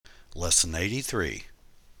Lesson 83.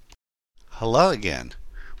 Hello again.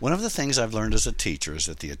 One of the things I've learned as a teacher is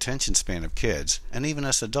that the attention span of kids, and even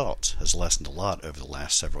us adults, has lessened a lot over the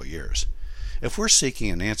last several years. If we're seeking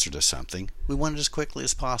an answer to something, we want it as quickly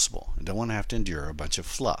as possible and don't want to have to endure a bunch of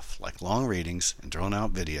fluff, like long readings and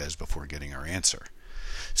drawn-out videos before getting our answer.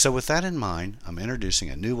 So with that in mind, I'm introducing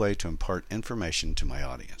a new way to impart information to my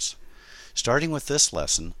audience. Starting with this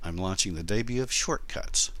lesson, I'm launching the debut of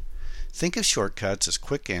shortcuts. Think of shortcuts as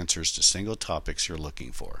quick answers to single topics you're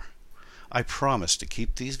looking for. I promise to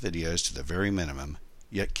keep these videos to the very minimum,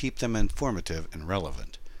 yet keep them informative and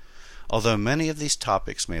relevant. Although many of these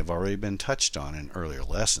topics may have already been touched on in earlier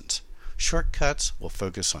lessons, shortcuts will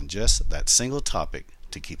focus on just that single topic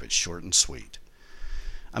to keep it short and sweet.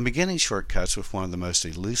 I'm beginning shortcuts with one of the most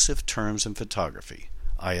elusive terms in photography,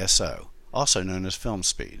 ISO, also known as film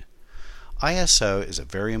speed. ISO is a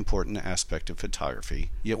very important aspect of photography,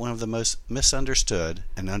 yet one of the most misunderstood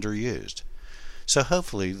and underused. So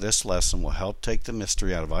hopefully this lesson will help take the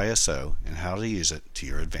mystery out of ISO and how to use it to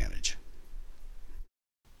your advantage.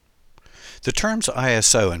 The terms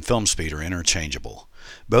ISO and film speed are interchangeable.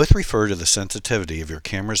 Both refer to the sensitivity of your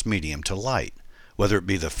camera's medium to light, whether it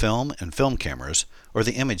be the film and film cameras or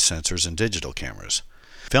the image sensors and digital cameras.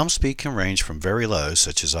 Film speed can range from very low,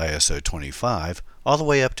 such as ISO 25, all the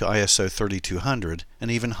way up to ISO 3200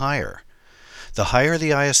 and even higher. The higher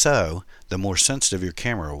the ISO, the more sensitive your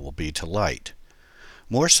camera will be to light.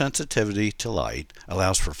 More sensitivity to light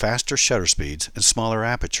allows for faster shutter speeds and smaller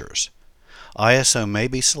apertures. ISO may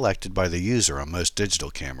be selected by the user on most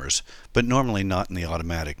digital cameras, but normally not in the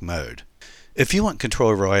automatic mode. If you want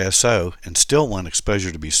control over ISO and still want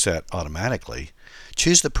exposure to be set automatically,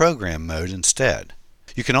 choose the program mode instead.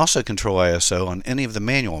 You can also control ISO on any of the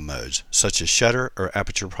manual modes, such as shutter or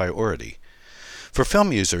aperture priority. For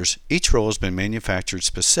film users, each roll has been manufactured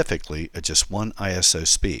specifically at just one ISO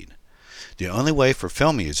speed. The only way for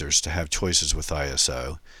film users to have choices with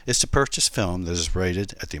ISO is to purchase film that is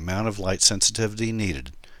rated at the amount of light sensitivity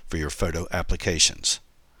needed for your photo applications.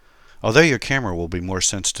 Although your camera will be more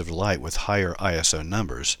sensitive to light with higher ISO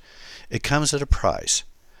numbers, it comes at a price.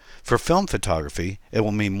 For film photography, it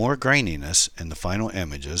will mean more graininess in the final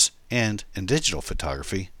images and, in digital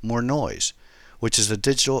photography, more noise, which is the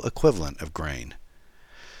digital equivalent of grain.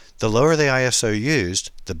 The lower the ISO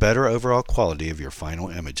used, the better overall quality of your final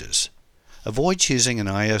images. Avoid choosing an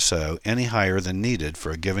ISO any higher than needed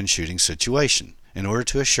for a given shooting situation in order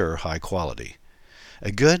to assure high quality.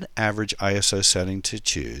 A good average ISO setting to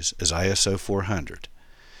choose is ISO 400.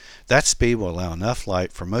 That speed will allow enough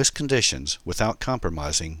light for most conditions without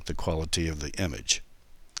compromising the quality of the image.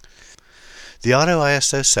 The auto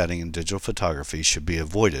ISO setting in digital photography should be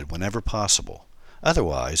avoided whenever possible.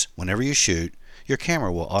 Otherwise, whenever you shoot, your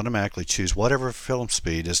camera will automatically choose whatever film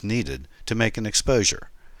speed is needed to make an exposure.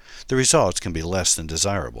 The results can be less than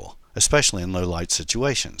desirable, especially in low light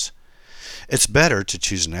situations. It's better to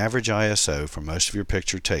choose an average ISO for most of your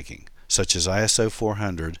picture taking, such as ISO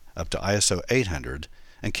 400 up to ISO 800,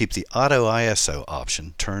 and keep the auto ISO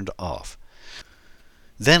option turned off.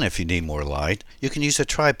 Then if you need more light, you can use a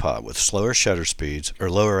tripod with slower shutter speeds or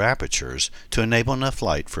lower apertures to enable enough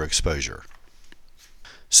light for exposure.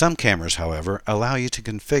 Some cameras, however, allow you to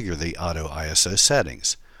configure the auto ISO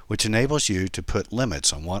settings, which enables you to put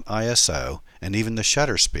limits on what ISO and even the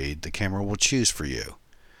shutter speed the camera will choose for you.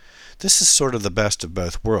 This is sort of the best of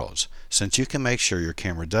both worlds, since you can make sure your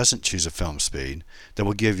camera doesn't choose a film speed that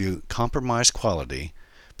will give you compromised quality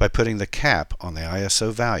by putting the cap on the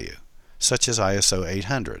ISO value, such as ISO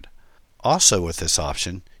 800. Also with this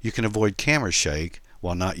option, you can avoid camera shake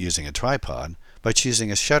while not using a tripod by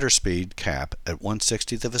choosing a shutter speed cap at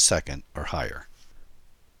 1/60th of a second or higher.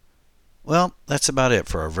 Well, that's about it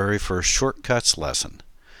for our very first shortcuts lesson.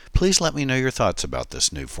 Please let me know your thoughts about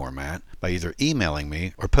this new format by either emailing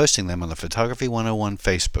me or posting them on the Photography 101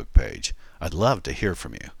 Facebook page. I'd love to hear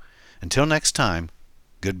from you. Until next time,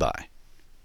 goodbye.